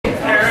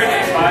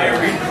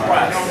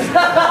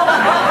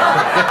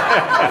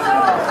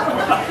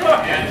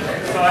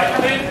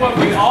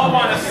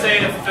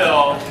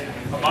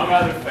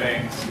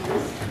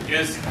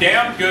is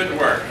Damn Good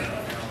Work.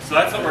 So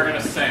that's what we're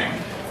going to sing.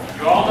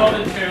 You all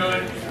know the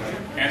tune,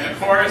 and the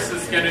chorus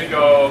is going to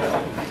go,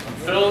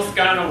 Phil's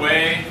gone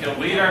away, he'll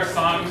lead our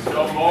songs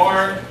no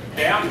more.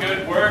 Damn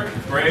good work,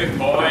 brave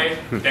boy.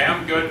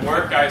 Damn good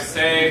work, I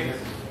say.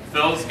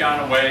 Phil's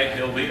gone away,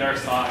 he'll lead our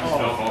songs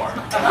no more.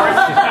 Of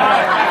course,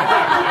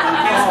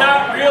 he's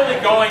not really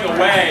going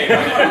away,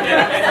 but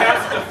it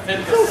has to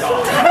fit the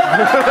song.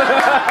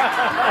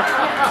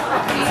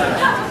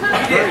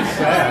 Very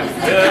sad.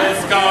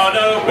 Phil's gone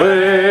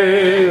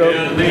away,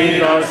 he'll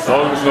lead our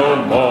songs no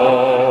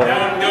more.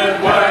 Damn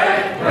good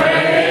work,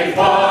 brave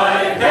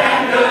boy.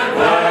 Damn good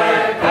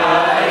work,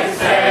 I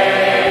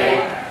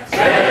say.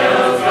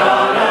 Phil's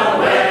gone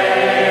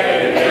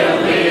away, he'll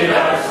lead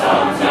our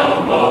songs no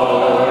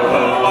more.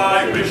 Oh,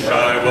 I wish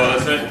I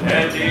was an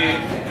Eddie,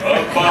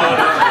 a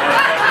bottom.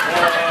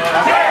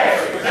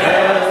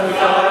 Phil's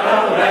gone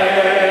away,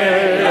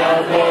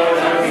 he'll lead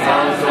our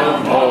songs no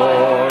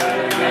more.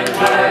 Good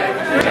work,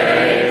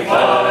 brave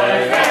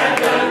boys, and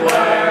good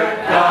work,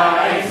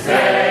 I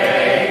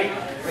say.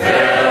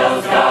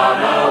 Phil's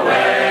gone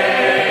away,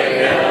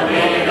 he'll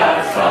lead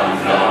our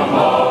songs no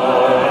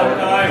more.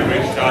 And I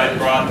wish I'd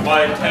brought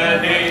my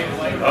Teddy,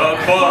 a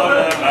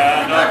bottom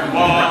and a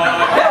clock.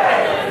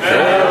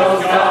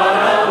 Phil's gone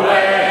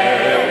away,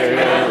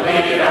 he'll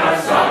lead our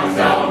songs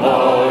no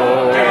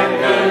more. And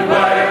good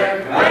work,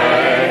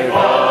 brave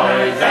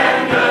boys,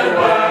 and good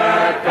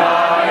work,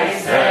 I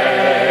say.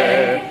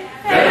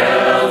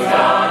 Phil's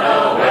gone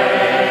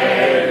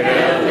away,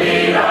 he'll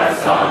lead our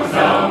songs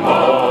no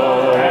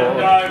more. And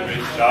I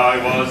wish I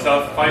was a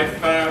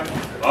fifer,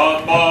 a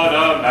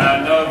bottom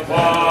and a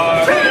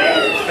bar.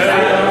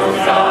 Phil's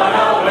gone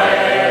away,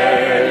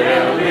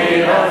 he'll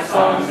lead our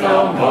songs no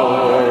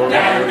more.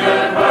 Damn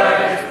good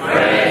work,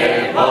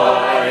 brave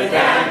boys,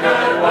 damn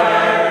good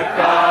work,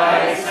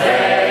 I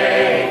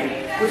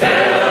say.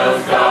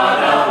 Phil's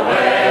gone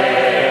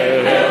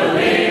away, he'll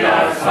lead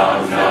our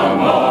songs no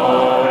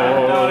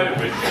more. And I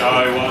wish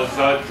I was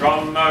a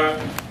drummer,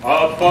 a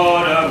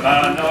bottom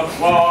and a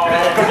bar.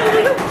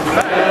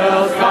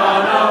 Phil's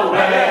gone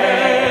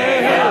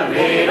away, he'll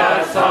lead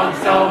our songs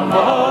no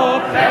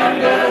more. And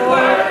good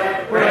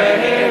work,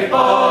 brave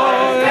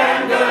boys,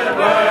 and good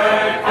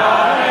work,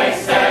 I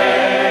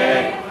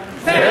say.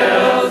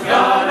 Phil's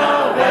gone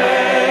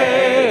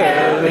away,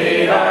 he'll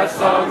lead our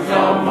songs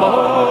no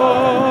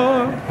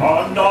more.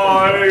 And I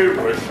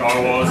wish I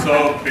was a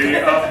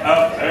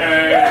BFFA.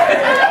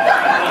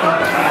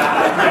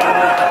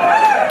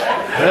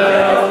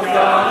 Phil's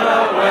gone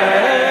away,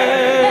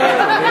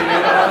 he'll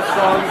lead our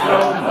songs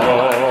no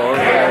more.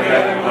 And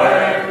good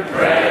work,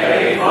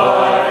 brave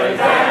boys,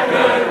 and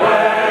good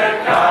work,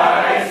 I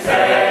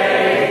say.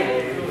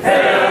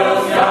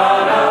 Phil's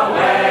gone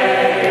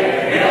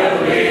away, he'll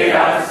lead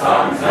our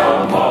songs no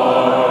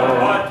more.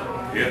 What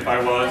if I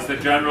was the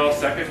General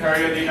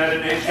Secretary of the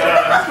United Nations?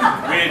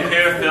 We'd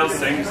hear Phil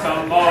sing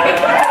some more.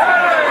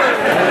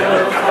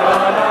 Phil's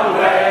gone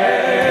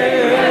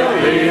away, he'll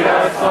lead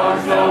our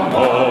songs no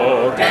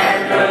more.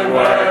 And good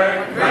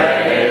work,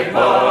 brave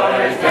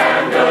boys,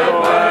 and good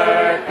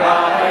work,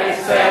 I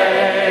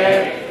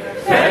say.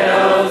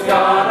 Phil's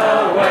gone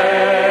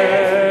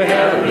away,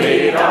 he'll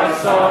lead our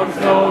songs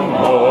no more.